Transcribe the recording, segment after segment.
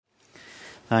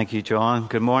Thank you, John.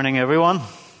 Good morning, everyone.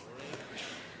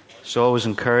 It's always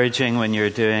encouraging when you're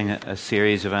doing a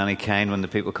series of any kind when the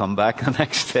people come back the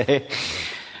next day.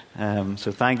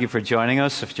 So thank you for joining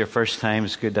us. If it's your first time,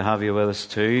 it's good to have you with us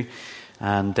too.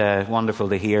 And wonderful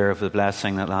to hear of the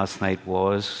blessing that last night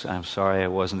was. I'm sorry I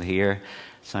wasn't here.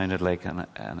 It sounded like an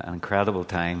incredible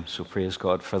time, so praise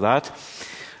God for that.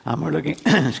 And we're looking,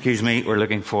 we're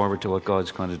looking forward to what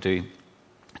God's going to do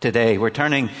today. We're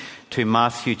turning to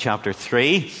Matthew chapter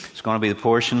 3. It's going to be the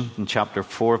portion in chapter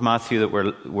 4 of Matthew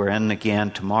that we're in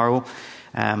again tomorrow.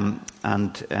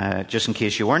 Just in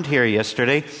case you weren't here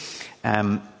yesterday,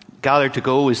 Gathered to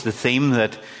Go is the theme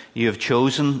that you have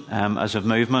chosen as a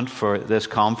movement for this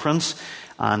conference.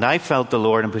 And I felt the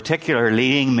Lord in particular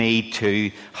leading me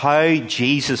to how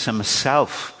Jesus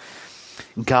himself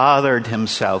gathered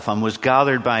himself and was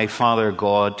gathered by Father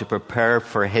God to prepare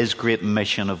for his great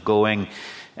mission of going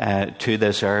to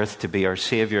this earth to be our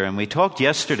Savior. And we talked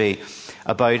yesterday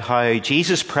about how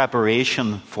Jesus'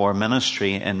 preparation for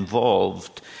ministry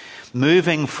involved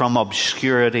moving from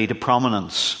obscurity to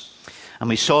prominence. And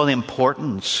we saw the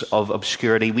importance of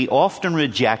obscurity. We often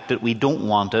reject it, we don't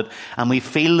want it, and we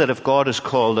feel that if God has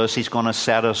called us, he's going to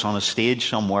set us on a stage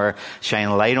somewhere, shine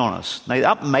a light on us. Now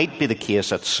that might be the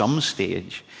case at some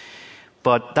stage,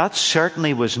 but that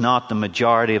certainly was not the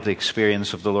majority of the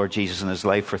experience of the Lord Jesus in his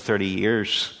life. For 30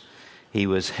 years. He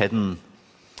was hidden.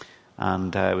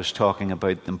 And I was talking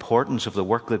about the importance of the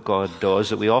work that God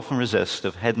does that we often resist,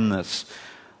 of hiddenness,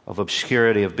 of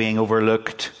obscurity, of being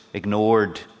overlooked,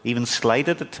 ignored, even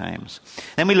slighted at times.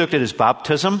 Then we looked at his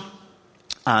baptism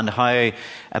and how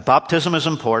baptism is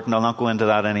important. I'll not go into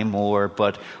that anymore.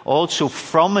 But also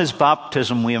from his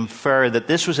baptism we infer that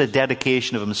this was a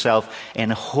dedication of himself in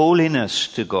holiness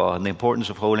to God, and the importance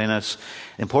of holiness,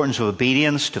 the importance of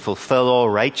obedience to fulfill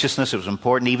all righteousness. It was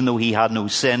important, even though he had no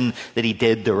sin, that he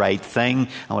did the right thing.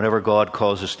 And whatever God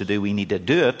calls us to do, we need to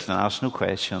do it and ask no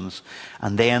questions.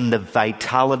 And then the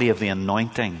vitality of the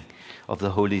anointing of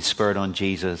the Holy Spirit on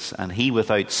Jesus. And he,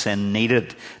 without sin,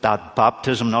 needed that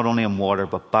baptism, not only in water,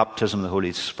 but baptism of the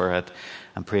Holy Spirit.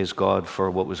 And praise God for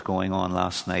what was going on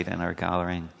last night in our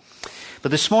gathering.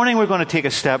 But this morning we're going to take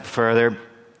a step further,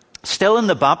 still in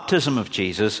the baptism of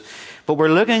Jesus, but we're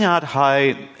looking at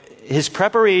how his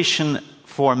preparation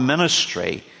for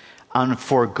ministry and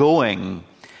for going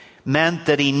meant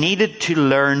that he needed to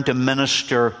learn to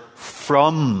minister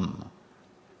from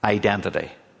identity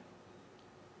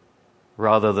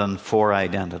rather than for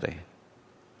identity.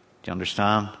 Do you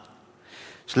understand?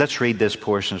 So let's read this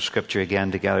portion of Scripture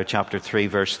again together. Chapter 3,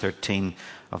 verse 13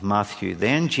 of Matthew.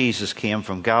 Then Jesus came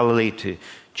from Galilee to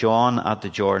John at the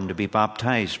Jordan to be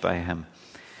baptized by him.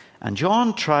 And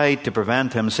John tried to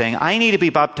prevent him, saying, I need to be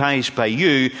baptized by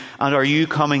you, and are you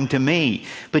coming to me?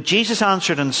 But Jesus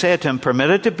answered and said to him, Permit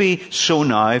it to be so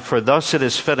now, for thus it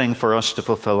is fitting for us to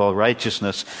fulfill all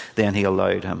righteousness. Then he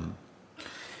allowed him.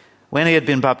 When he had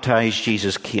been baptized,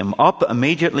 Jesus came up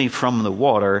immediately from the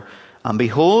water, and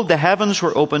behold, the heavens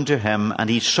were opened to him, and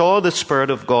he saw the Spirit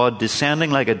of God descending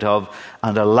like a dove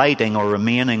and alighting or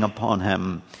remaining upon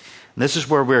him. And this is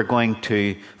where we're going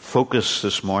to focus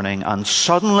this morning. And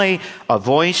suddenly a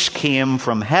voice came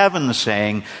from heaven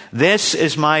saying, This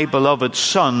is my beloved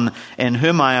Son, in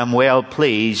whom I am well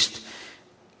pleased.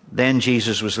 Then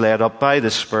Jesus was led up by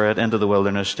the Spirit into the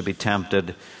wilderness to be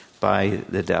tempted by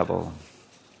the devil.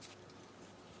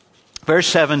 Verse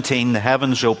 17, the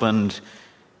heavens opened,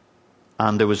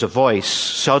 and there was a voice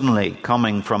suddenly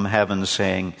coming from heaven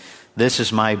saying, This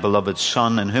is my beloved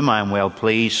Son, in whom I am well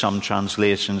pleased. Some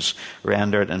translations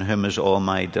render it, in whom is all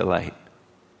my delight.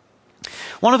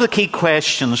 One of the key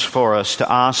questions for us to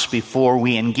ask before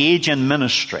we engage in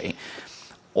ministry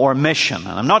or mission,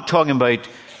 and I'm not talking about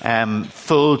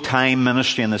full-time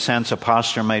ministry in the sense a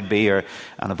pastor might be, or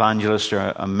an evangelist,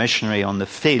 or a missionary on the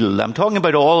field. I'm talking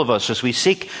about all of us as we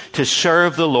seek to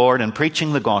serve the Lord in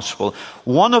preaching the gospel.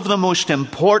 One of the most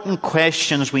important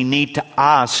questions we need to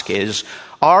ask is,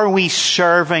 are we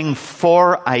serving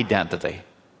for identity?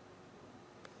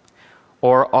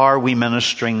 Or are we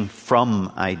ministering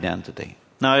from identity?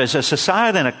 Now, as a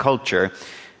society and a culture,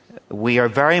 we are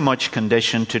very much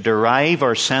conditioned to derive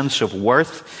our sense of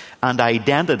worth and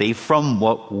identity from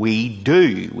what we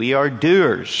do. We are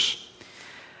doers.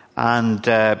 And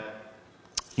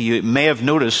you may have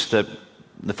noticed that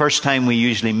the first time we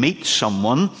usually meet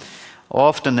someone,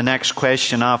 often the next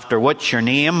question after what's your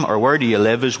name or where do you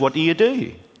live is what do you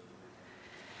do?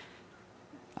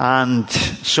 And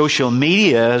social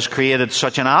media has created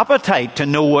such an appetite to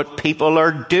know what people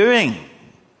are doing.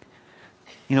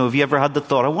 Have you ever had the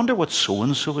thought, I wonder what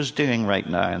so-and-so is doing right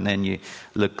now? And then you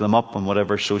look them up on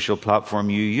whatever social platform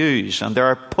you use. And there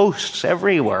are posts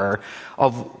everywhere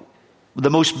of the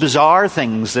most bizarre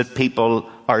things that people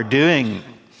are doing.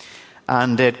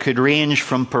 And it could range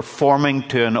from performing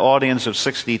to an audience of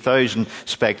 60,000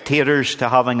 spectators to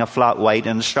having a flat white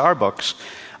in Starbucks.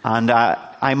 And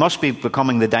I must be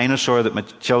becoming the dinosaur that my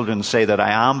children say that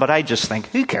I am, but I just think,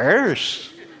 who cares?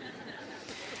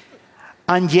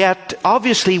 And yet,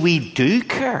 obviously, we do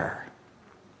care.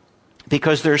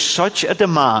 Because there's such a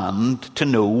demand to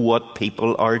know what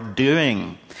people are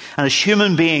doing. And as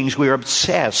human beings, we're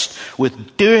obsessed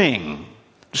with doing.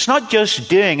 It's not just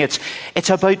doing, it's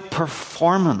about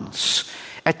performance,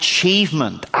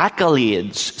 achievement,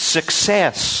 accolades,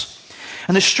 success.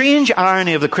 And the strange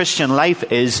irony of the Christian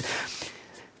life is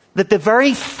that the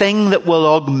very thing that will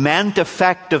augment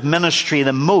effective ministry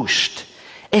the most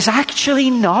is actually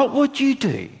not what you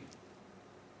do.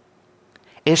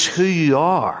 It's who you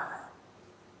are.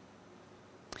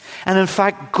 And in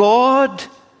fact, God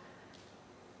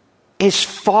is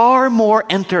far more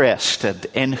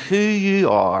interested in who you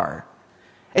are.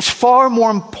 It's far more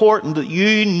important that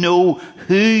you know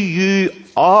who you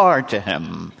are to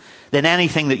Him than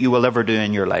anything that you will ever do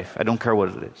in your life. I don't care what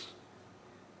it is.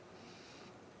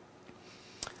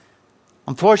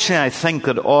 Unfortunately, I think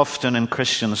that often in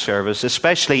Christian service,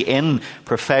 especially in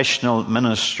professional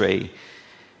ministry,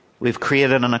 we've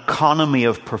created an economy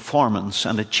of performance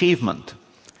and achievement.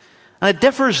 And it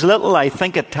differs little, I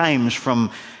think, at times from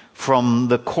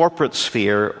the corporate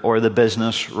sphere or the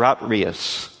business rat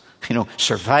race.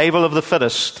 Survival of the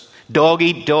fittest, dog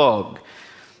eat dog.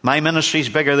 My ministry's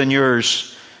bigger than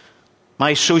yours.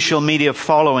 My social media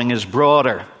following is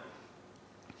broader.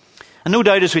 And no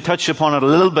doubt, as we touched upon it a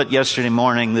little bit yesterday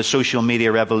morning, the social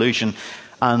media revolution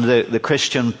and the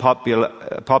Christian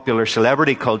popular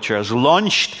celebrity culture has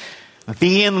launched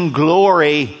vain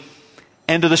glory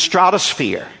into the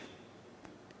stratosphere.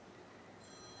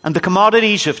 And the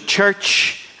commodities of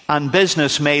church and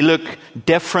business may look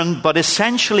different, but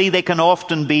essentially they can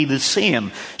often be the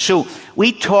same. So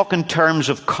we talk in terms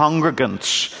of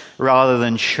congregants rather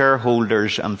than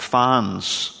shareholders and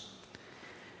fans.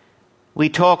 We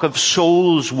talk of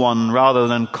souls won rather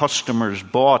than customers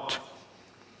bought.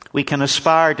 We can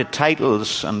aspire to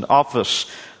titles and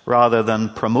office rather than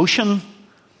promotion.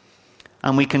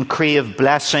 And we can crave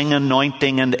blessing,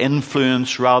 anointing, and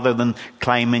influence rather than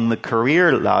climbing the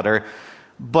career ladder.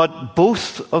 But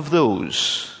both of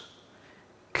those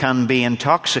can be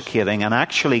intoxicating and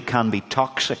actually can be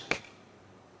toxic.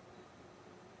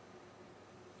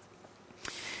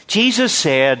 Jesus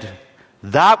said,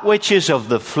 that which is of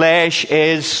the flesh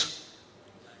is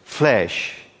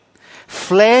flesh.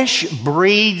 Flesh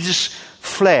breeds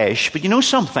flesh. But you know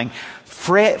something?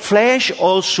 Flesh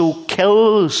also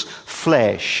kills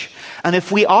flesh. And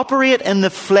if we operate in the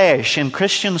flesh in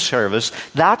Christian service,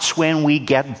 that's when we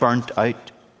get burnt out.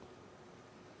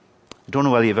 I don't know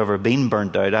whether you've ever been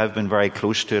burnt out. I've been very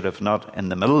close to it, if not in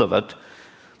the middle of it.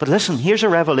 But listen, here's a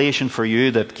revelation for you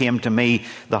that came to me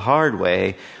the hard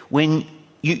way. When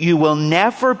you will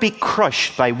never be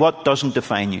crushed by what doesn't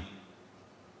define you.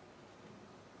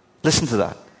 Listen to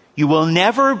that. You will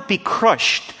never be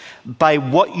crushed by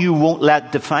what you won't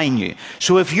let define you.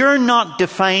 So if you're not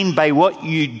defined by what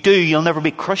you do, you'll never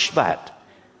be crushed by it.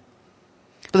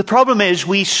 But the problem is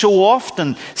we so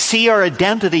often see our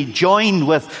identity joined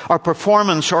with our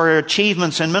performance or our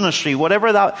achievements in ministry,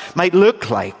 whatever that might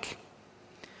look like.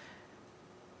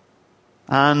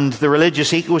 And the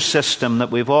religious ecosystem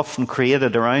that we've often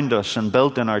created around us and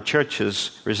built in our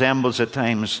churches resembles at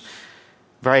times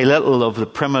very little of the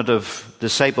primitive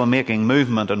disciple-making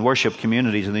movement and worship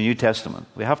communities in the New Testament.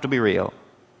 We have to be real.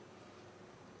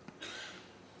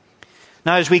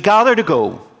 Now, as we gather to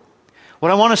go,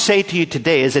 what I want to say to you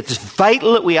today is it's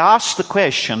vital that we ask the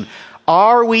question,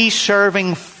 are we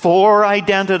serving for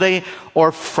identity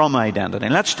or from identity?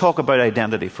 And let's talk about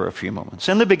identity for a few moments.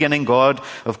 In the beginning, God,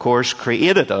 of course,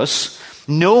 created us,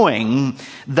 knowing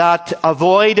that a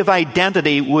void of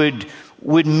identity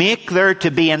would make there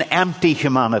to be an empty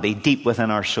humanity deep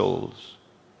within our souls.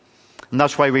 And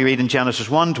that's why we read in Genesis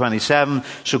 1:27,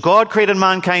 so God created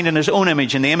mankind in His own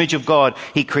image. In the image of God,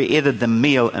 He created them,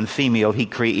 male and female. He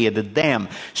created them.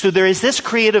 So there is this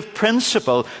creative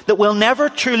principle that we'll never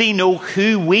truly know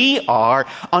who we are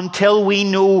until we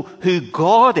know who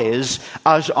God is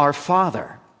as our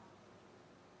Father.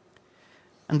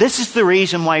 And this is the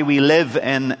reason why we live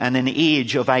in an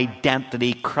age of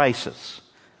identity crisis.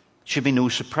 It should be no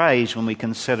surprise when we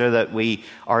consider that we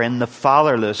are in the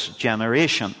fatherless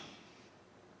generation.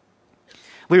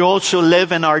 We also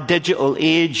live in our digital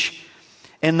age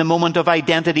in the moment of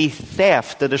identity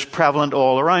theft that is prevalent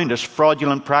all around us.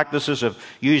 Fraudulent practices of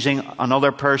using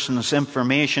another person's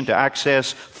information to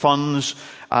access funds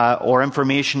or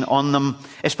information on them.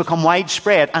 It's become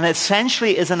widespread and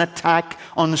essentially is an attack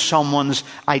on someone's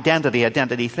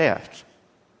identity theft.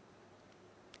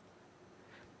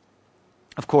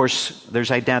 Of course, there's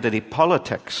identity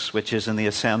politics, which is in the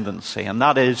ascendancy. And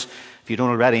that is, if you don't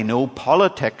already know,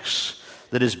 politics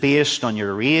that is based on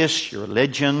your race, your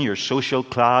religion, your social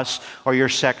class, or your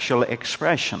sexual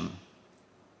expression.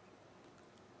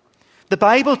 The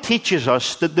Bible teaches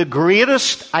us that the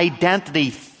greatest identity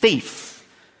thief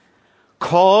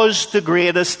caused the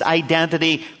greatest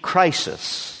identity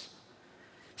crisis.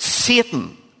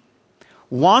 Satan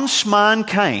wants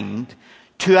mankind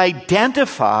to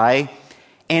identify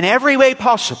in every way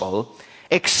possible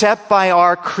except by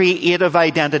our creative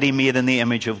identity made in the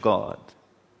image of God.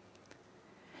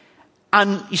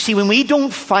 And you see, when we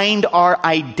don't find our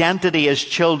identity as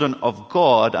children of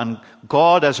God and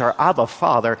God as our Abba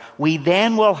Father, we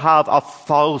then will have a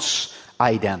false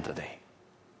identity.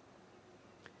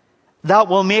 That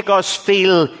will make us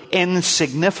feel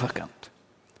insignificant.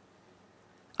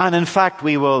 And in fact,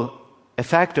 we will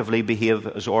effectively behave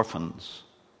as orphans.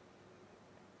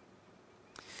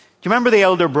 Do you remember the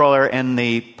elder brother in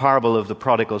the parable of the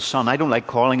prodigal son? I don't like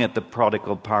calling it the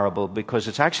prodigal parable because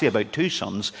it's actually about two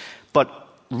sons, but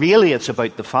really it's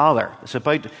about the father. It's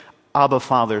about Abba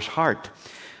Father's heart.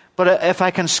 But if I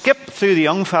can skip through the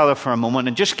young fellow for a moment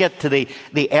and just get to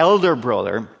the elder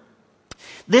brother,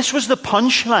 this was the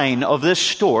punchline of this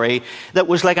story that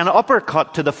was like an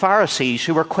uppercut to the Pharisees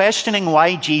who were questioning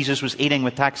why Jesus was eating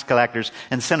with tax collectors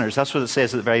and sinners. That's what it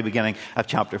says at the very beginning of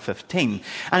chapter 15.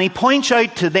 And he points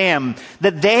out to them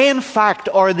that they in fact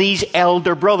are these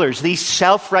elder brothers, these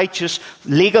self-righteous,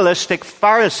 legalistic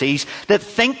Pharisees that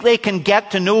think they can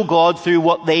get to know God through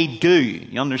what they do.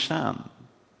 You understand?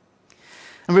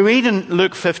 And we read in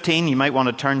Luke 15, you might want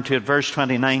to turn to it, verse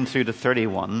 29 through to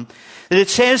 31, that it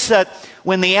says that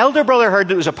when the elder brother heard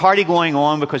there was a party going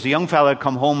on because the young fellow had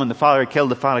come home and the father had killed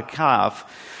the fatted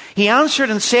calf, he answered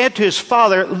and said to his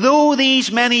father, "Though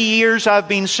these many years I've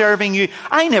been serving you,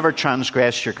 I never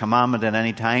transgressed your commandment at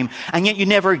any time, and yet you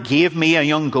never gave me a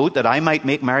young goat that I might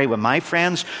make merry with my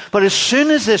friends. But as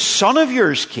soon as this son of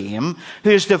yours came, who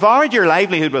has devoured your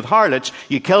livelihood with harlots,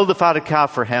 you killed the fatted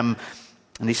calf for him."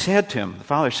 And he said to him, the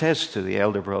father says to the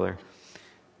elder brother,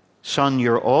 "Son,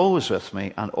 you're always with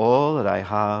me, and all that I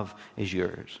have is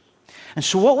yours." And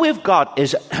so what we've got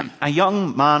is a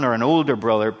young man or an older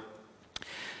brother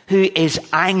who is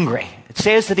angry. It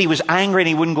says that he was angry and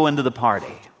he wouldn't go into the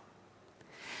party.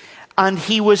 And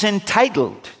he was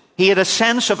entitled. He had a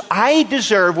sense of, I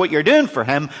deserve what you're doing for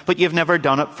him, but you've never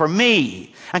done it for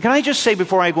me. And can I just say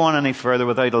before I go on any further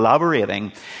without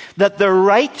elaborating, that the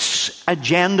rights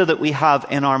agenda that we have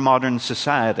in our modern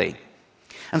society,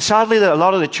 and sadly that a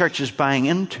lot of the church is buying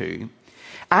into,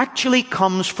 actually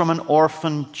comes from an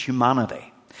orphaned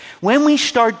humanity. When we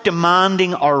start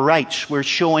demanding our rights, we're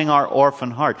showing our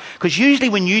orphan heart. Because usually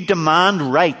when you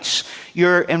demand rights,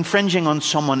 you're infringing on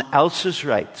someone else's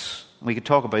rights. We could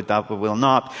talk about that, but we'll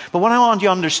not. But what I want you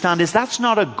to understand is that's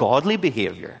not a godly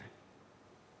behavior.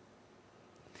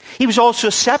 He was also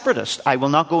a separatist. I will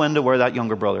not go into where that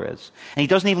younger brother is. And he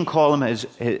doesn't even call him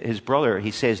his brother.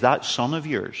 He says, "That son of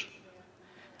yours."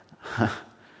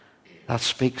 That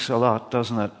speaks a lot,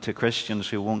 doesn't it, to Christians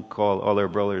who won't call other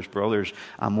brothers brothers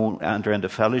and won't enter into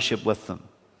fellowship with them.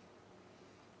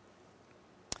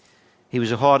 He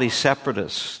was a haughty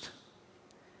separatist.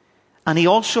 And he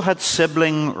also had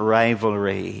sibling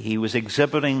rivalry. He was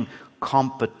exhibiting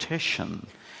competition.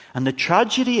 And the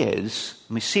tragedy is,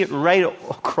 and we see it right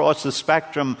across the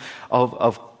spectrum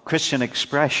of Christian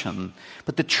expression,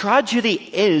 but the tragedy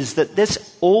is that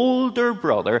this older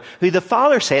brother, who the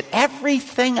father said,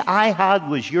 "Everything I had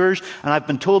was yours," and I've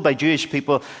been told by Jewish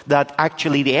people that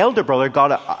actually the elder brother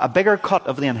got a bigger cut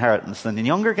of the inheritance than the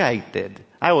younger guy did.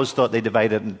 I always thought they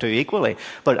divided in two equally,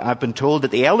 but I've been told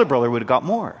that the elder brother would have got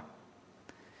more.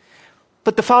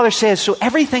 But the father says, "So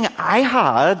everything I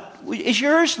had is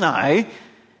yours now."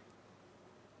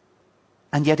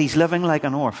 And yet he's living like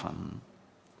an orphan.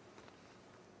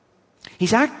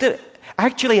 He's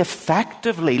actually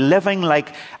effectively living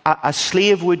like a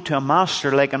slave would to a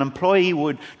master, like an employee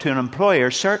would to an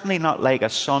employer, certainly not like a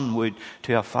son would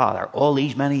to a father. "All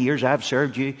these many years I've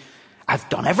served you, I've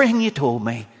done everything you told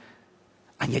me,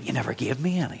 and yet you never gave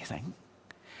me anything."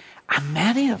 And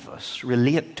many of us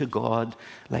relate to God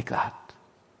like that.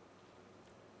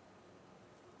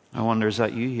 I wonder, is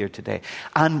that you here today?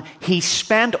 And he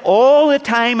spent all the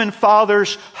time in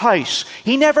Father's house.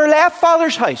 He never left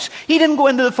Father's house. He didn't go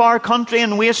into the far country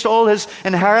and waste all his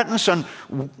inheritance on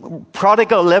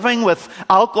prodigal living with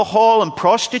alcohol and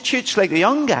prostitutes like the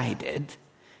young guy did.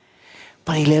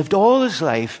 But he lived all his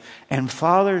life in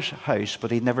Father's house,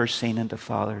 but he'd never seen into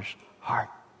Father's heart.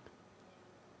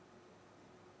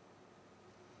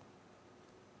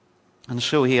 And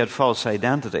so he had false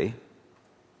identity.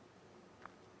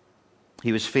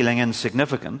 He was feeling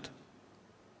insignificant.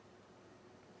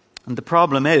 And the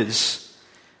problem is,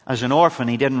 as an orphan,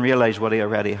 he didn't realize what he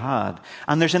already had.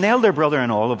 And there's an elder brother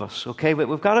in all of us, okay? But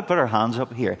we've got to put our hands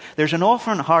up here. There's an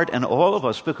orphan heart in all of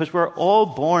us because we're all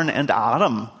born into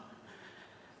Adam.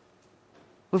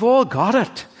 We've all got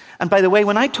it. And by the way,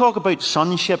 when I talk about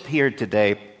sonship here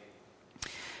today,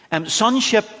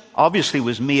 sonship obviously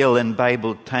was male in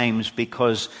Bible times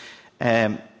because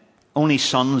only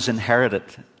sons inherited.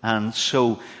 And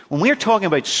so when we're talking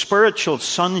about spiritual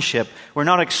sonship, we're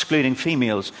not excluding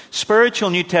females. Spiritual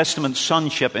New Testament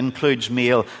sonship includes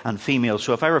male and female.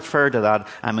 So if I refer to that,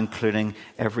 I'm including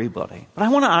everybody. But I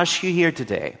want to ask you here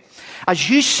today, as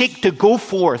you seek to go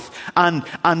forth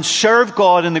and serve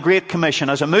God in the Great Commission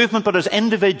as a movement, but as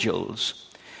individuals,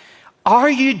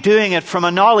 are you doing it from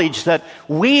a knowledge that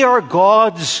we are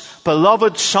God's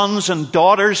beloved sons and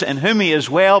daughters in whom He is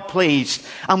well pleased,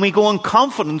 and we go in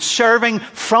confidence serving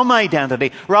from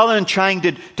identity rather than trying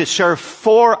to serve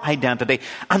for identity?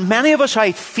 And many of us,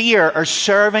 I fear, are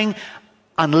serving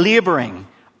and laboring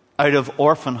out of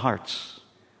orphan hearts.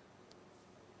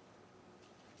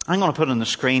 I'm going to put on the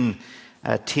screen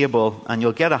table, and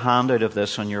you'll get a handout of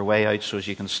this on your way out so as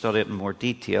you can study it in more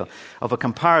detail, of a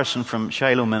comparison from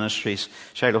Shiloh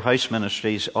House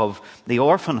Ministries, of the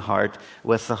orphan heart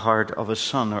with the heart of a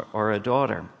son or a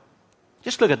daughter.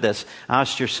 Just look at this.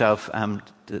 Ask yourself,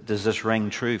 does this ring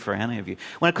true for any of you?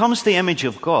 When it comes to the image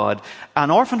of God,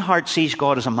 an orphan heart sees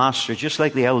God as a master, just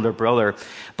like the elder brother,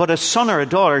 but a son or a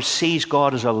daughter sees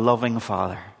God as a loving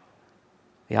father,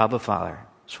 the Abba Father.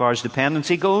 As far as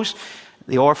dependency goes,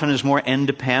 the orphan is more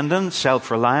independent,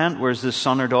 self-reliant, whereas the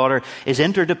son or daughter is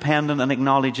interdependent and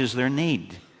acknowledges their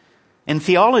need. In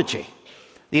theology,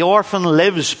 the orphan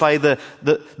lives by the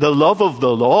love of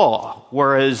the law,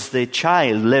 whereas the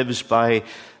child lives by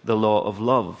the law of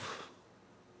love.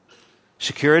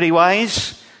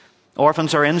 Security-wise,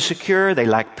 orphans are insecure, they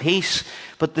lack peace,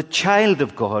 but the child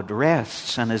of God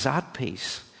rests and is at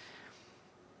peace.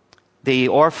 The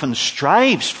orphan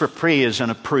strives for praise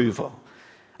and approval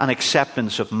and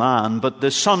acceptance of man, but the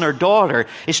son or daughter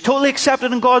is totally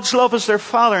accepted in God's love as their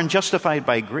father and justified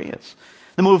by grace.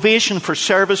 The motivation for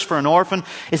service for an orphan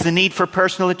is the need for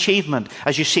personal achievement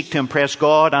as you seek to impress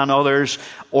God and others,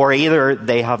 or either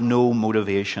they have no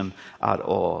motivation at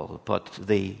all. But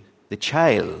the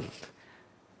child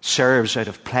serves out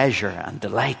of pleasure and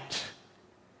delight.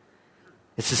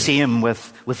 It's the same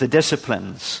with the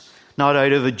disciplines, not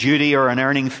out of a duty or an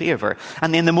earning favor.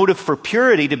 And then the motive for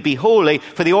purity, to be holy,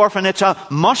 for the orphan it's a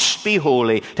must be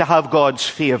holy to have God's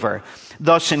favor,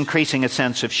 thus increasing a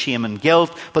sense of shame and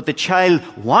guilt. But the child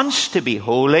wants to be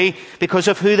holy because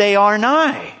of who they are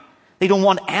now. They don't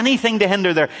want anything to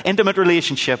hinder their intimate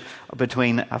relationship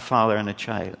between a father and a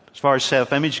child. As far as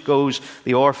self-image goes,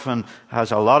 the orphan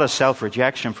has a lot of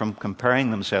self-rejection from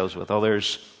comparing themselves with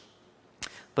others.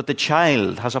 But the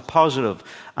child has a positive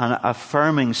and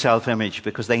affirming self-image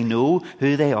because they know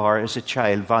who they are as a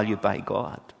child, valued by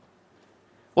God.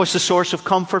 What's the source of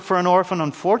comfort for an orphan?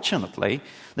 Unfortunately,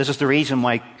 this is the reason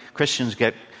why Christians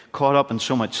get caught up in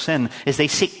so much sin, is they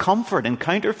seek comfort in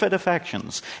counterfeit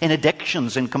affections, in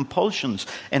addictions, in compulsions,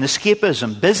 in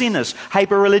escapism, busyness,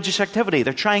 hyper-religious activity.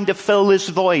 They're trying to fill this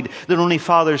void that only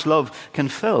Father's love can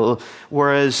fill,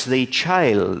 whereas the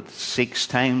child seeks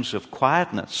times of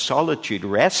quietness, solitude,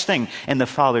 resting in the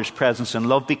Father's presence and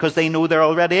love because they know they're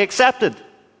already accepted.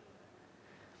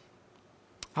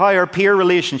 How are peer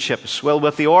relationships? Well,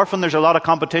 with the orphan, there's a lot of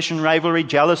competition, rivalry,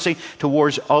 jealousy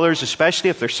towards others, especially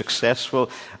if they're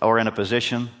successful or in a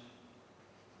position.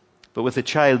 But with the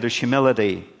child, there's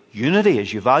humility, unity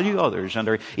as you value others and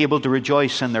are able to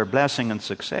rejoice in their blessing and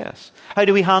success. How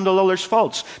do we handle others'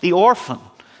 faults? The orphan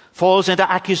falls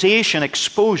into accusation,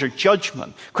 exposure,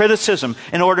 judgment, criticism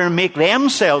in order to make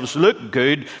themselves look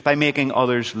good by making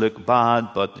others look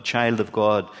bad. But the child of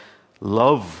God,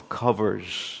 love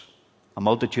covers a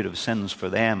multitude of sins for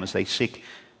them as they seek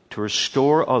to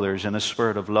restore others in a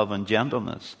spirit of love and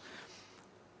gentleness.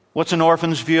 What's an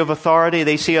orphan's view of authority?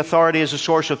 They see authority as a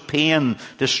source of pain,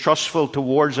 distrustful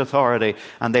towards authority,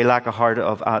 and they lack a heart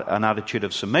of an attitude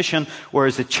of submission,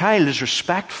 whereas the child is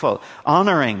respectful,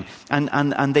 honoring,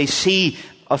 and they see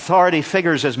authority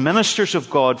figures as ministers of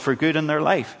God for good in their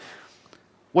life.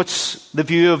 What's the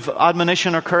view of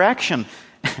admonition or correction?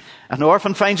 An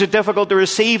orphan finds it difficult to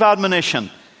receive admonition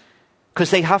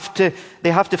because they have to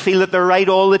feel that they're right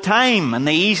all the time, and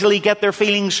they easily get their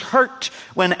feelings hurt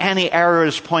when any error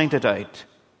is pointed out.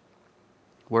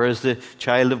 Whereas the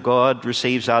child of God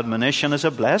receives admonition as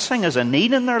a blessing, as a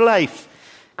need in their life,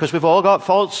 because we've all got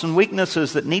faults and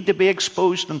weaknesses that need to be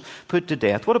exposed and put to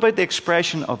death. What about the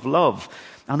expression of love?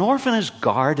 An orphan is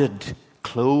guarded,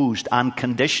 closed, and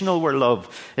conditional where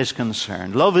love is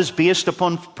concerned. Love is based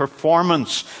upon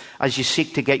performance as you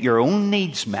seek to get your own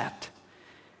needs met.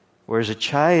 Whereas a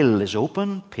child is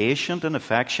open, patient, and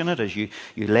affectionate as you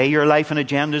lay your life and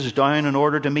agendas down in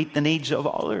order to meet the needs of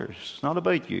others. It's not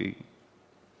about you.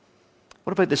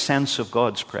 What about the sense of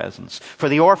God's presence? For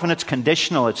the orphan, it's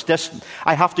conditional, it's distant.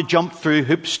 I have to jump through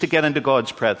hoops to get into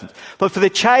God's presence. But for the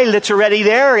child, it's already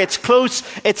there, it's close,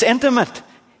 it's intimate.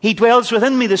 He dwells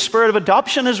within me, the spirit of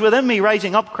adoption is within me,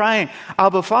 rising up crying,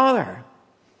 Abba, Father.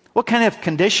 What kind of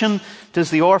condition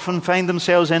does the orphan find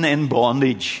themselves in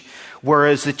bondage?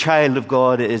 Whereas the child of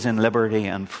God is in liberty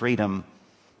and freedom.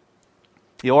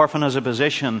 The orphan has a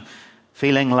position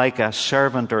feeling like a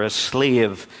servant or a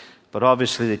slave, but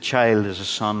obviously the child is a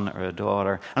son or a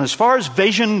daughter. And as far as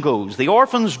vision goes, the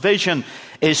orphan's vision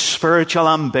is spiritual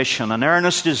ambition, an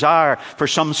earnest desire for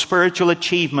some spiritual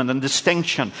achievement and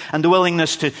distinction, and the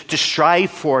willingness to strive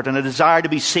for it, and a desire to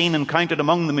be seen and counted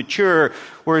among the mature.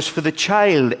 Whereas for the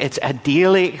child, it's a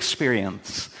daily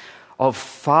experience of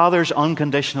Father's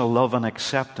unconditional love and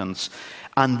acceptance,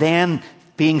 and then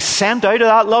being sent out of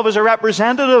that love as a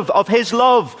representative of His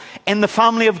love in the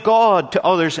family of God to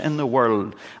others in the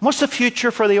world. What's the future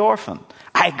for the orphan?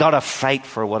 I gotta fight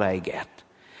for what I get.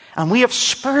 And we have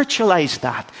spiritualized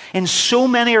that in so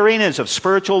many arenas of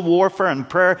spiritual warfare and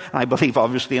prayer. And I believe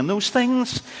obviously in those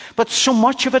things. But so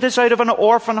much of it is out of an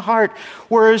orphan heart.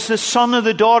 Whereas the son or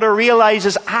the daughter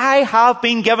realizes, I have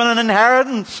been given an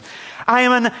inheritance.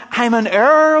 I'm an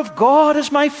heir of God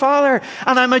as my Father,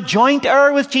 and I'm a joint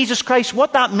heir with Jesus Christ.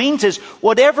 What that means is,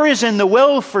 whatever is in the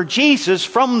will for Jesus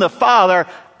from the Father,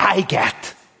 I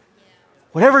get.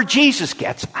 Whatever Jesus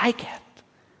gets, I get.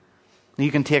 And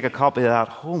you can take a copy of that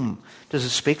home. Does it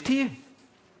speak to you?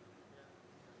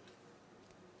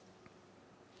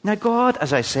 Now God,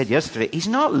 as I said yesterday, He's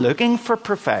not looking for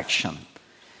perfection.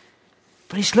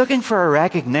 But He's looking for a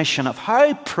recognition of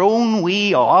how prone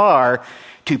we are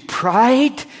to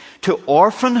pride, to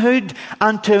orphanhood,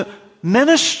 and to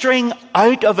ministering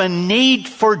out of a need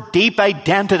for deep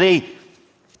identity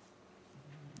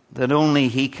that only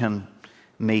He can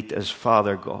meet as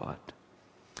Father God.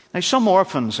 Now, some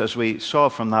orphans, as we saw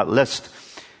from that list,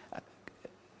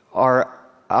 are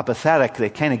apathetic. They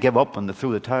kind of give up and they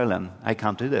throw the towel in. I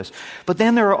can't do this. But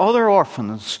then there are other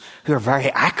orphans who are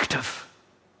very active.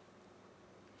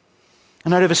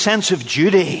 And out of a sense of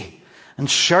duty and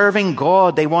serving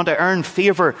God, they want to earn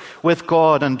favor with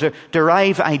God and to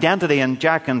derive identity. And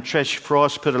Jack and Trish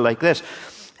Frost put it like this: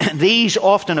 these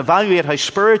often evaluate how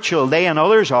spiritual they and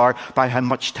others are by how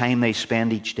much time they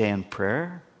spend each day in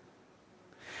prayer,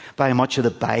 by how much of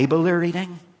the Bible they're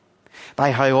reading,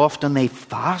 by how often they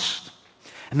fast.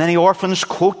 And many orphans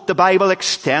quote the Bible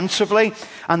extensively,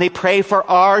 and they pray for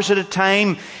hours at a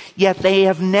time, yet they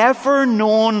have never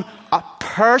known a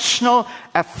personal,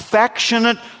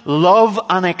 affectionate love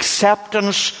and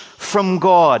acceptance from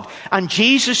God. And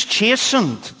Jesus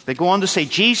chastened, they go on to say,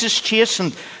 Jesus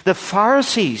chastened the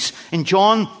Pharisees in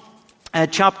John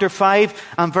chapter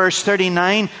 5 and verse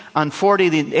 39 and 40.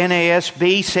 The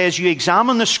NASB says, you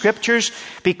examine the scriptures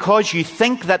because you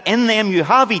think that in them you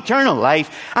have eternal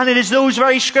life, and it is those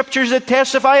very scriptures that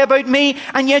testify about me,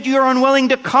 and yet you are unwilling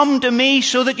to come to me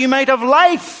so that you might have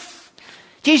life.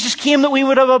 Jesus came that we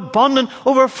would have abundant,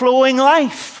 overflowing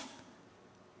life.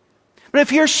 But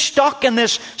if you're stuck in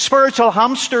this spiritual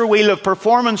hamster wheel of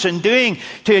performance and doing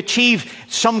to achieve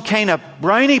some kind of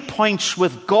brownie points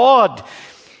with God,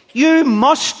 you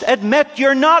must admit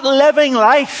you're not living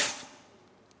life.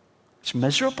 It's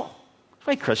miserable. That's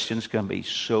why Christians can be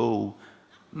so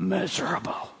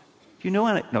miserable. You know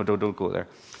it? No, don't go there.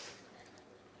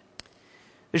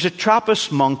 There's a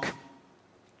Trappist monk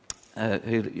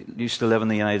who used to live in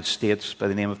the United States by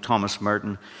the name of Thomas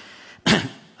Merton.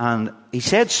 And he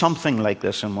said something like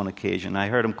this on one occasion. I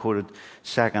heard him quoted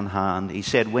secondhand. He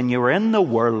said, when you were in the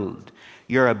world,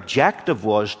 your objective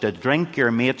was to drink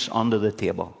your mates under the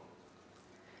table.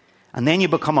 And then you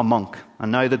become a monk,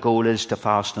 and now the goal is to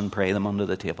fast and pray them under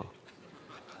the table.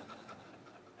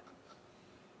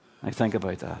 I think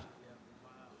about that.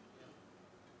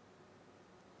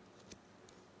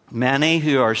 Many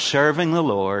who are serving the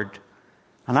Lord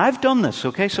and I've done this,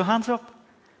 okay, so hands up,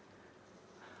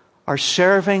 are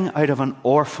serving out of an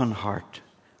orphan heart.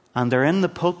 And they're in the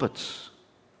pulpits.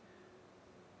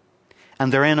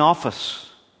 And they're in office.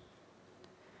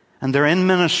 And they're in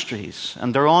ministries.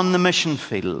 And they're on the mission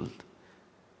field.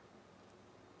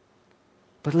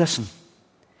 But listen,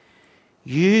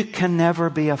 you can never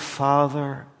be a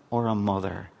father or a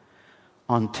mother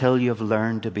until you've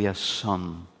learned to be a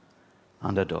son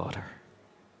and a daughter.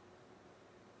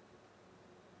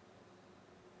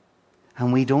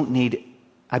 And we don't need,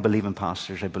 I believe in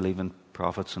pastors, I believe in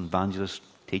prophets and evangelists,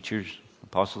 teachers,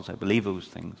 apostles, I believe those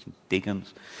things,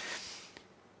 deacons.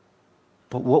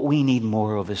 But what we need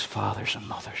more of is fathers and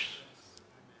mothers.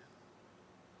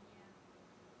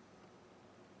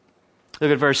 Look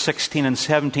at verse 16 and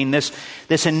 17.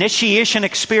 This initiation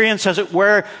experience, as it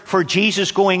were, for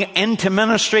Jesus going into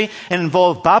ministry. It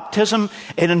involved baptism.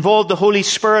 It involved the Holy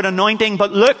Spirit anointing.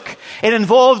 But look, it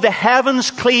involved the heavens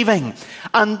cleaving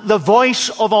and the voice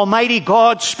of Almighty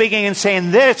God speaking and saying,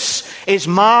 "This is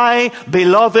my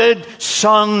beloved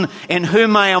Son in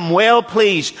whom I am well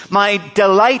pleased. My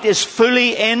delight is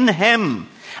fully in Him."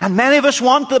 And many of us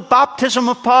want the baptism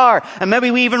of power. And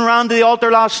maybe we even ran to the altar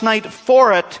last night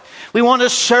for it. We want to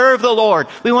serve the Lord.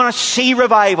 We want to see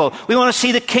revival. We want to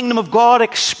see the kingdom of God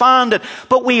expanded.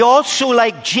 But we also,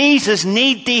 like Jesus,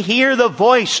 need to hear the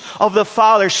voice of the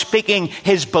Father speaking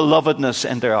His belovedness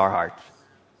into our heart.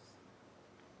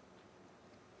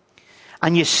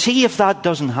 And you see, if that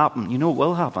doesn't happen, you know what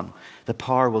will happen? The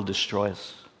power will destroy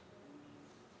us.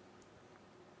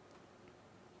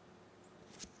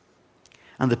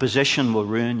 And the position will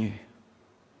ruin you.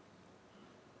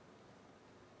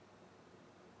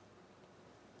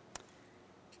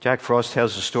 Jack Frost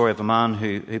tells the story of a man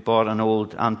who bought an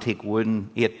old antique wooden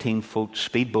 18-foot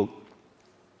speedboat.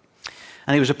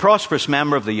 And he was a prosperous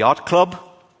member of the yacht club,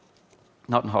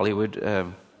 not in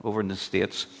Hollywood, over in the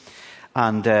States.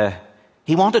 And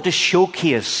he wanted to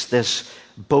showcase this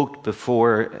boat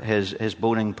before his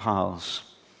boating pals.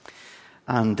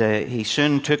 And he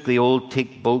soon took the old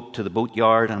teak boat to the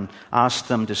boatyard and asked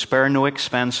them to spare no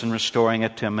expense in restoring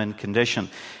it to him in condition.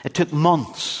 It took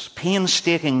months,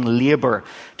 painstaking labour,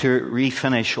 to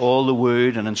refinish all the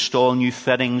wood and install new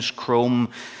fittings, chrome,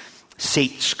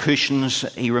 seats, cushions.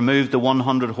 He removed the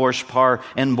 100 horsepower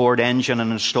inboard engine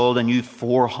and installed a new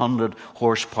 400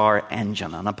 horsepower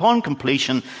engine. And upon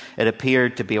completion, it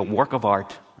appeared to be a work of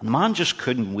art. And the man just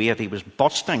couldn't wait. He was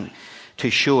busting to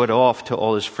show it off to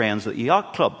all his friends at the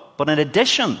yacht club. But in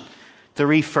addition to the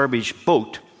refurbished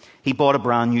boat, he bought a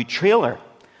brand new trailer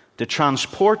to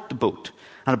transport the boat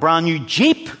and a brand new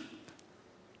Jeep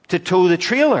to tow the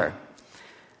trailer.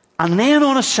 And then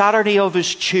on a Saturday of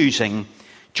his choosing,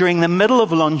 during the middle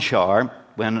of lunch hour,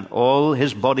 when all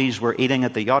his buddies were eating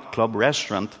at the yacht club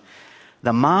restaurant,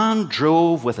 the man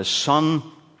drove with his son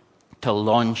to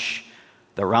launch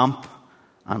the ramp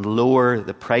and lower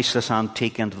the priceless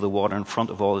antique into the water in front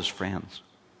of all his friends.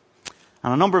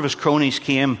 And a number of his cronies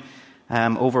came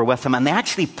over with him, and they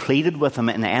actually pleaded with him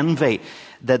in envy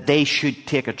that they should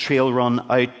take a trail run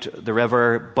out the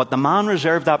river. But the man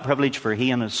reserved that privilege for he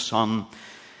and his son.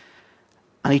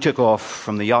 And he took off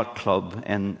from the yacht club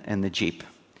in the Jeep.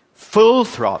 Full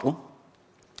throttle.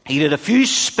 He did a few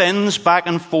spins back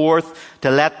and forth to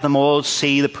let them all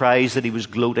see the prize that he was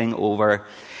gloating over.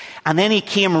 And then he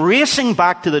came racing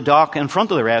back to the dock in front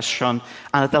of the restaurant,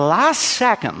 and at the last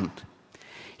second,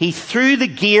 he threw the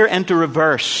gear into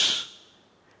reverse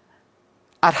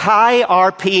at high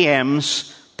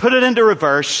RPMs, put it into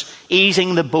reverse,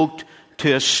 easing the boat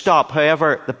to a stop.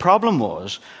 However, the problem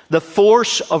was the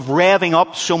force of revving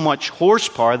up so much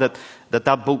horsepower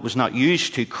that boat was not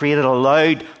used to created a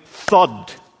loud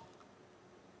thud.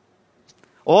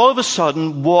 All of a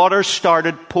sudden, water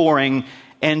started pouring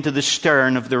into the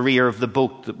stern of the rear of the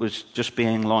boat that was just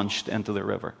being launched into the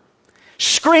river.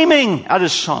 Screaming at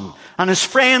his son and his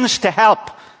friends to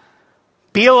help.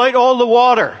 Bail out all the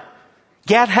water.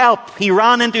 Get help. He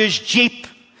ran into his Jeep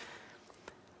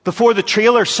before the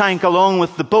trailer sank along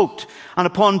with the boat. And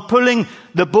upon pulling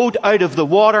the boat out of the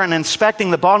water and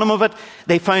inspecting the bottom of it,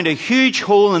 they found a huge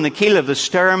hole in the keel of the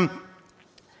stern.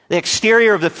 The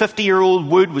exterior of the 50-year-old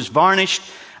wood was varnished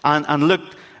and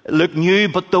looked new,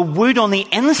 but the wood on the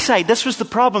inside, this was the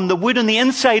problem, the wood on the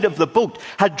inside of the boat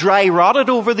had dry rotted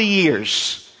over the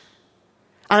years.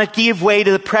 And it gave way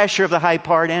to the pressure of the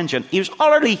high-powered engine. He was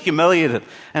utterly humiliated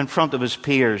in front of his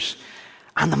peers.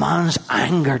 And the man's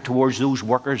anger towards those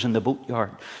workers in the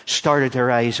boatyard started to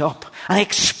rise up. And he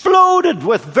exploded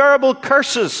with verbal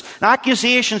curses and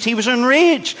accusations. He was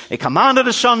enraged. He commanded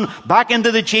his son back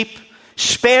into the Jeep,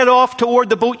 sped off toward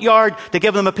the boatyard to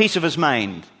give them a piece of his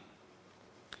mind.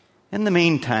 In the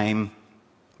meantime,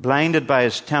 blinded by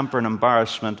his temper and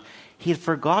embarrassment, he had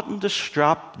forgotten to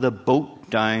strap the boat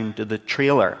down to the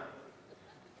trailer.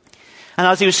 And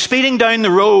as he was speeding down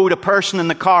the road, a person in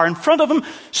the car in front of him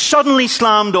suddenly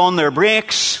slammed on their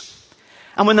brakes.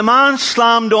 And when the man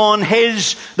slammed on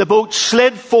his, the boat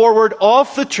slid forward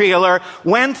off the trailer,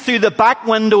 went through the back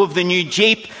window of the new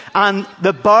Jeep, and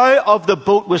the bow of the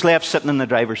boat was left sitting in the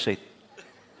driver's seat.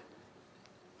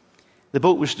 The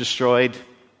boat was destroyed.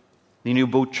 The new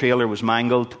boat trailer was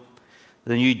mangled.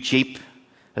 The new Jeep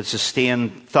had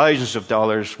sustained thousands of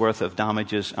dollars worth of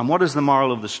damages. And what is the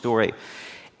moral of the story?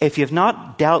 If you've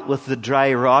not dealt with the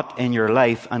dry rot in your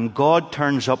life and God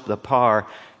turns up the power,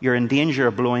 you're in danger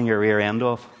of blowing your rear end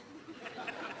off.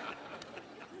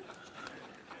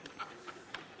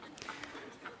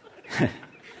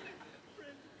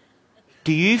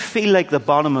 Do you feel like the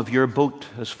bottom of your boat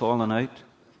has fallen out?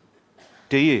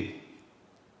 Do you?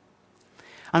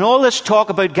 And all this talk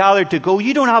about gathered to go,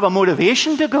 you don't have a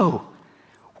motivation to go.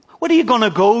 What are you going to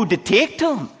go to take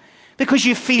to him? Because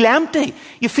you feel empty.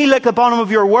 You feel like the bottom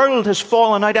of your world has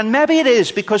fallen out. And maybe it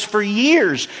is because for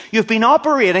years you've been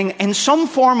operating in some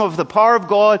form of the power of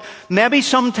God, maybe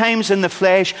sometimes in the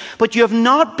flesh, but you have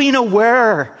not been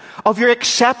aware of your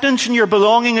acceptance and your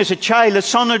belonging as a child, a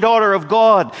son or daughter of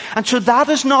God. And so that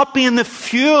has not been the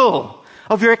fuel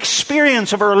of your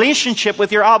experience of a relationship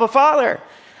with your Abba Father.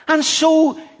 And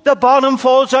so the bottom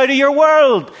falls out of your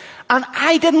world. And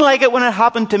I didn't like it when it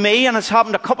happened to me, and it's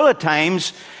happened a couple of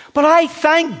times. But I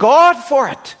thank God for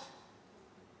it.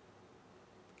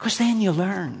 Because then you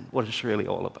learn what it's really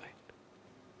all about.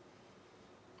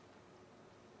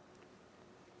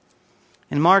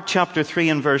 In Mark chapter 3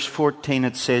 and verse 14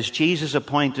 it says, Jesus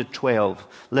appointed 12,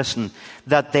 listen,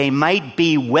 that they might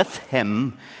be with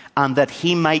him and that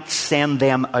he might send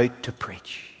them out to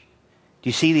preach. Do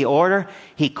you see the order?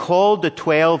 He called the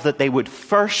 12 that they would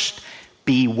first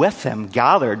be with him,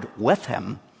 gathered with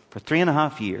him for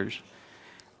 3.5 years.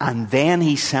 And then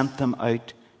he sent them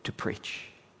out to preach.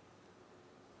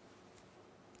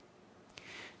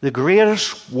 The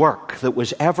greatest work that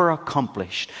was ever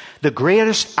accomplished, the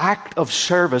greatest act of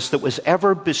service that was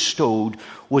ever bestowed,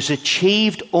 was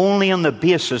achieved only on the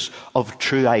basis of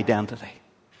true identity.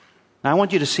 Now I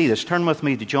want you to see this. Turn with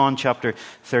me to John chapter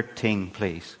 13,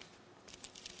 please.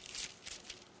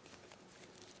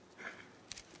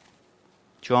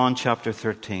 John chapter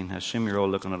 13. I assume you're all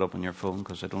looking it up on your phone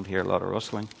because I don't hear a lot of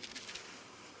rustling.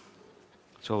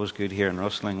 It's always good hearing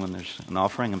rustling when there's an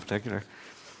offering in particular.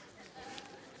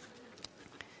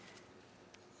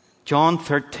 John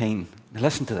 13. Now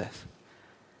listen to this.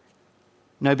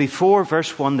 Now before,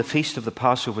 verse 1, the feast of the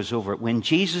Passover was over, when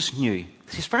Jesus knew,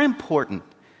 this is very important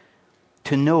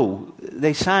to know,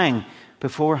 they sang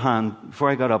beforehand, before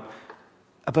I got up,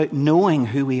 about knowing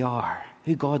who we are.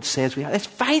 Who God says we are. It's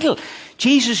vital.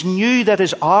 Jesus knew that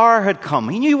his hour had come.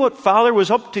 He knew what Father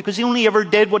was up to because he only ever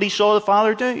did what he saw the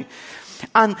Father do.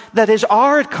 And that his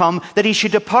hour had come that he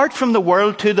should depart from the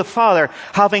world to the Father.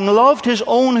 Having loved his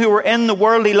own who were in the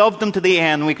world, he loved them to the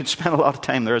end. We could spend a lot of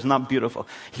time there. Isn't that beautiful?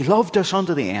 He loved us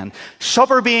unto the end.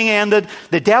 Supper being ended,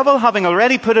 the devil having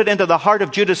already put it into the heart of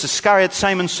Judas Iscariot,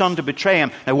 Simon's son, to betray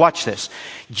him. Now watch this.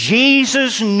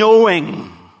 Jesus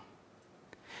knowing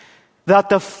that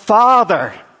the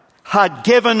Father had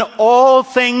given all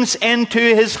things into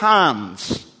his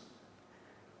hands,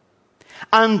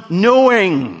 and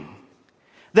knowing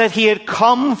that he had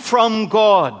come from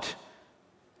God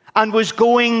and was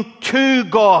going to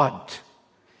God,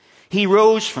 he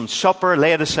rose from supper,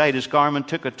 laid aside his garment,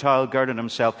 took a towel, girded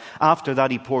himself. After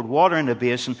that he poured water in a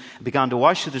basin and began to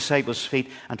wash the disciples' feet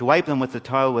and to wipe them with the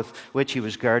towel with which he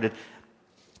was girded.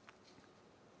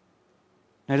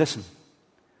 Now listen.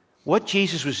 What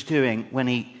Jesus was doing when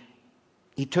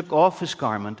he took off his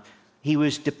garment, he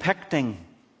was depicting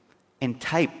in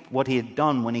type what he had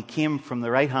done when he came from the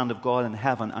right hand of God in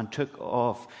heaven and took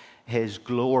off his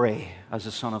glory as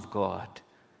the Son of God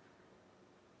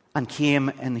and came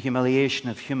in the humiliation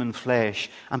of human flesh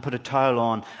and put a towel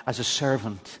on as a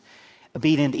servant,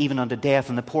 obedient even unto death.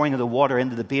 And the pouring of the water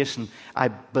into the basin, I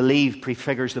believe,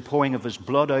 prefigures the pouring of his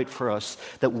blood out for us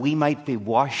that we might be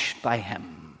washed by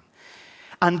him.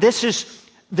 And this is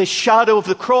the shadow of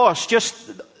the cross. Just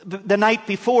the night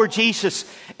before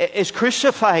Jesus is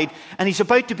crucified and he's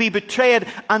about to be betrayed.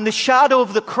 And the shadow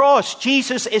of the cross,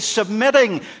 Jesus is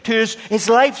submitting to his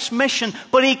life's mission.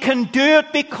 But he can do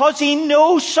it because he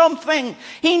knows something.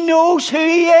 He knows who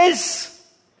he is.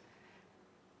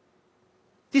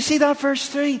 Do you see that verse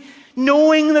 3?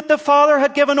 Knowing that the Father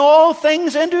had given all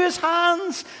things into his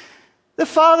hands. The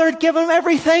Father had given him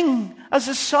everything as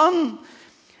a son.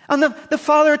 And the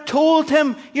Father told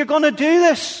him, you're going to do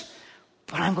this.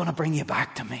 but I'm going to bring you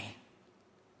back to me.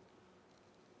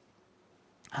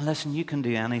 And listen, you can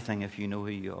do anything if you know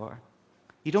who you are.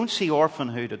 You don't see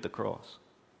orphanhood at the cross.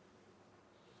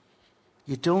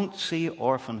 You don't see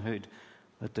orphanhood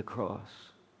at the cross.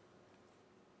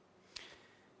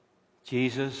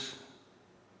 Jesus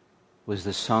was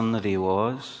the son that he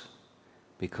was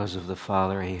because of the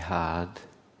Father he had.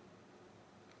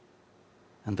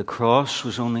 And the cross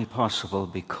was only possible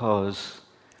because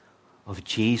of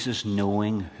Jesus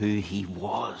knowing who he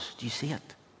was. Do you see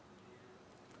it?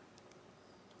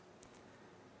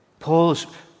 Paul's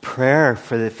prayer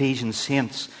for the Ephesian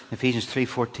saints, Ephesians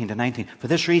 3:14-19. For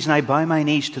this reason I bow my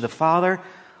knees to the Father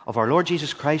of our Lord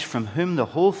Jesus Christ, from whom the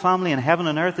whole family in heaven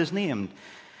and earth is named,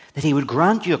 that he would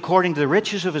grant you, according to the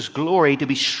riches of his glory, to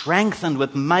be strengthened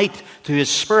with might through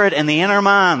his Spirit in the inner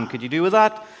man. Could you do with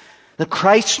that? That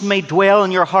Christ may dwell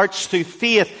in your hearts through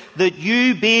faith, that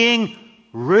you, being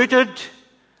rooted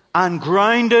and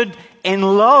grounded in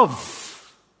love,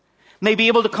 may be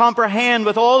able to comprehend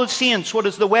with all the saints what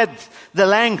is the width, the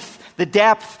length, the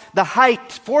depth, the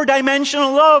height,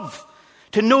 four-dimensional love,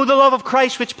 to know the love of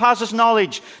Christ which passes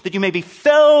knowledge, that you may be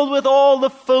filled with all the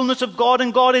fullness of God,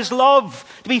 and God is love,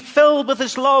 to be filled with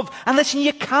his love. And listen,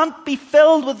 you can't be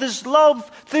filled with his love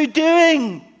through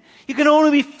doing. You can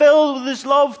only be filled with his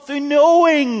love through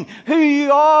knowing who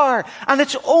you are. And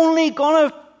it's only going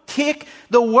to take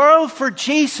the world for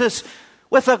Jesus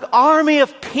with an army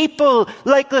of people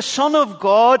like the Son of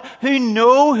God who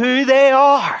know who they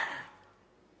are.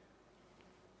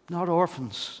 Not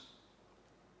orphans.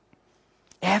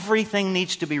 Everything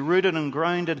needs to be rooted and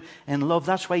grounded in love.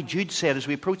 That's why Jude said, as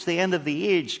we approach the end of the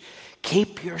age,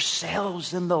 keep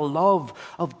yourselves in the love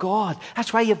of God.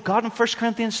 That's why you've got in 1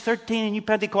 Corinthians 13, and you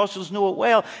Pentecostals know it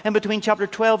well, in between chapter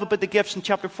 12 about the gifts and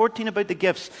chapter 14 about the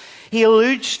gifts. He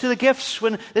alludes to the gifts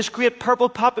when this great purple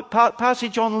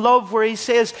passage on love where he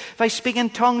says, if I speak in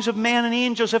tongues of men and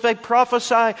angels, if I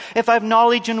prophesy, if I have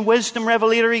knowledge and wisdom,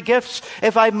 revelatory gifts,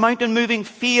 if I have mountain-moving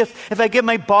faith, if I give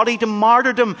my body to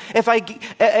martyrdom, if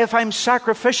I'm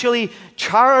sacrificially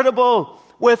charitable,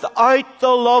 without the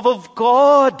love of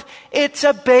God, it's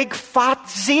a big fat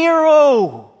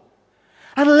zero.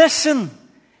 And listen,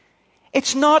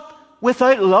 it's not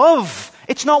without love.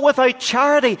 It's not without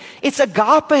charity. It's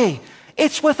agape.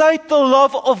 It's without the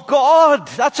love of God.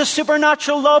 That's a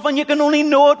supernatural love, and you can only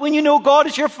know it when you know God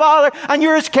is your Father and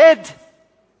you're his kid.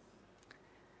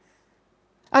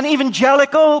 And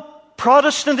evangelical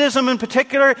Protestantism in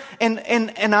particular in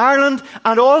Ireland,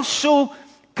 and also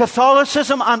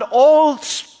Catholicism and all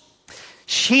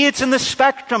shades in the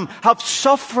spectrum, have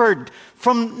suffered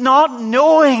from not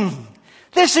knowing.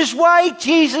 This is why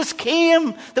Jesus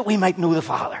came, that we might know the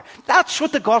Father. That's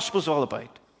what the gospel's all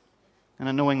about. And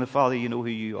in knowing the Father, you know who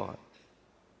you are.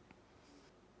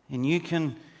 And you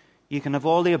can have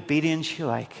all the obedience you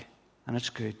like, and it's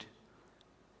good.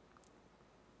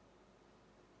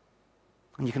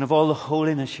 And you can have all the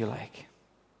holiness you like.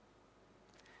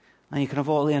 And you can have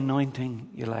all the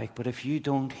anointing you like, but if you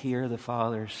don't hear the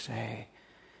Father say,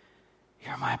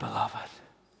 you're my beloved,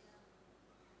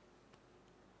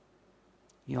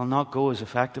 you'll not go as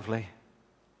effectively,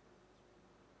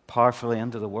 powerfully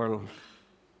into the world.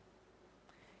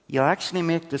 You'll actually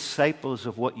make disciples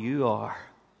of what you are.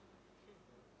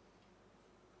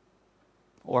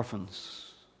 Orphans.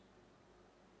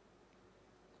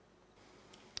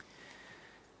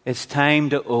 It's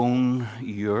time to own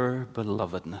your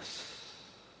belovedness.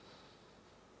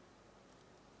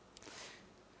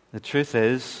 The truth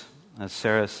is, as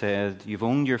Sarah said, you've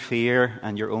owned your fear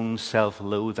and your own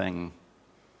self-loathing.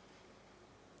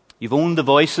 You've owned the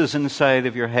voices inside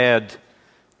of your head,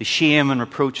 the shame and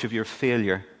reproach of your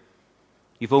failure.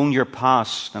 You've owned your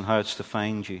past and how it's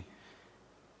defined you.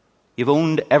 You've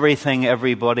owned everything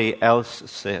everybody else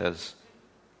says.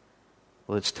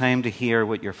 Well, it's time to hear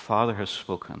what your Father has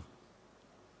spoken.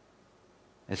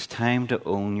 It's time to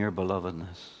own your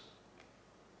belovedness.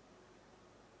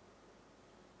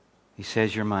 He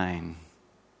says, you're mine.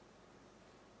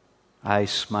 I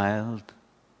smiled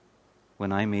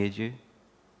when I made you.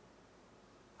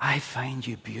 I find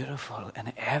you beautiful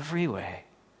in every way.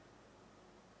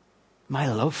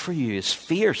 My love for you is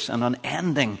fierce and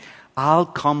unending. I'll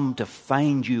come to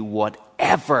find you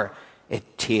whatever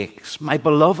it takes. My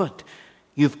beloved,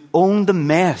 you've owned the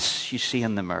mess you see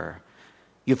in the mirror.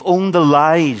 You've owned the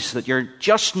lies that you're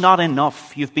just not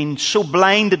enough. You've been so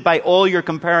blinded by all you're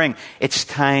comparing. It's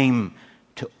time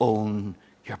to own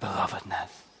your belovedness.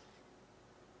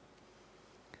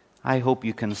 I hope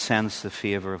you can sense the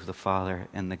favor of the Father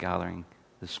in the gathering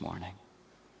this morning.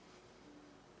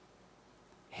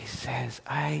 He says,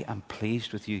 I am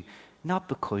pleased with you Not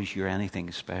because you're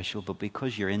anything special, but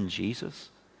because you're in Jesus.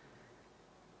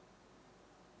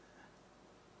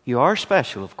 You are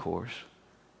special, of course,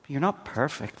 but you're not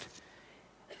perfect.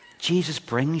 Jesus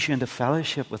brings you into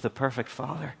fellowship with the perfect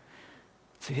Father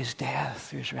through his death,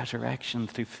 through his resurrection,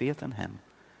 through faith in him.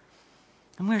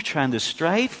 And we're trying to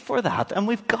strive for that, and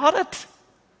we've got it.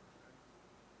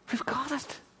 We've got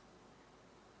it.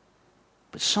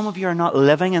 But some of you are not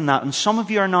living in that, and some of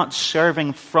you are not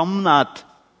serving from that.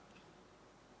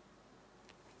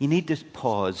 You need to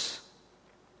pause.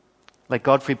 Like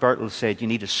Godfrey Birtles said, you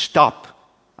need to stop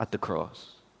at the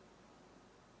cross.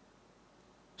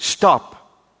 Stop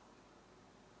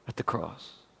at the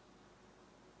cross.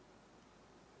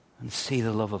 And see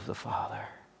the love of the Father.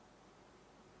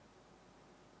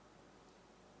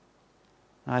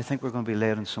 Now, I think we're going to be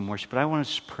led in some worship, but I want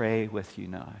to pray with you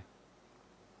now.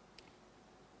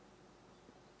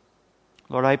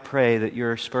 Lord, I pray that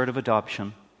your spirit of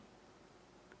adoption,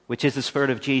 which is the spirit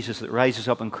of Jesus that rises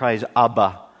up and cries,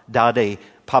 Abba, Daddy,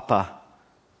 Papa,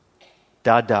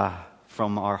 Dada,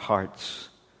 from our hearts,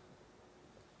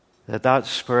 that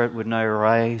spirit would now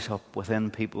rise up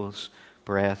within people's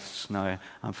breaths now.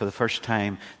 And for the first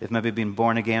time, they've maybe been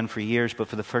born again for years, but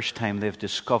for the first time they've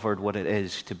discovered what it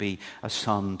is to be a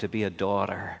son, to be a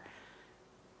daughter,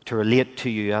 to relate to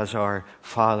you as our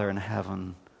Father in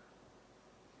heaven.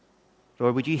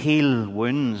 Lord, would you heal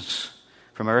wounds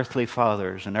from earthly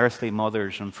fathers and earthly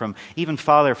mothers and from even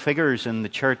father figures in the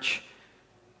church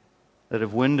that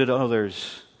have wounded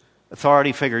others,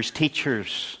 authority figures,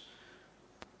 teachers.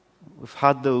 We've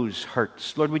had those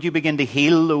hurts. Lord, would you begin to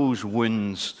heal those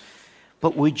wounds?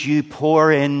 But would you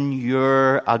pour in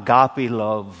your agape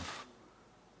love?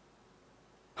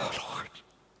 Oh, Lord.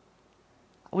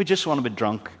 We just want to be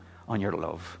drunk on your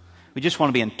love. We just want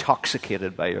to be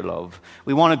intoxicated by your love.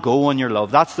 We want to go on your love.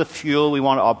 That's the fuel we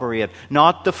want to operate.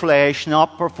 Not the flesh,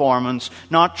 not performance,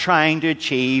 not trying to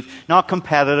achieve, not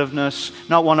competitiveness,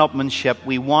 not one-upmanship.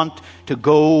 We want to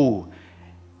go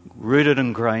rooted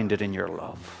and grounded in your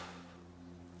love.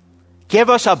 Give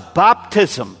us a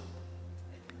baptism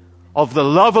of the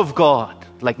love of God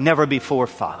like never before,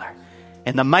 Father.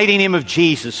 In the mighty name of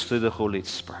Jesus, through the Holy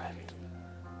Spirit.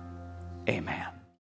 Amen.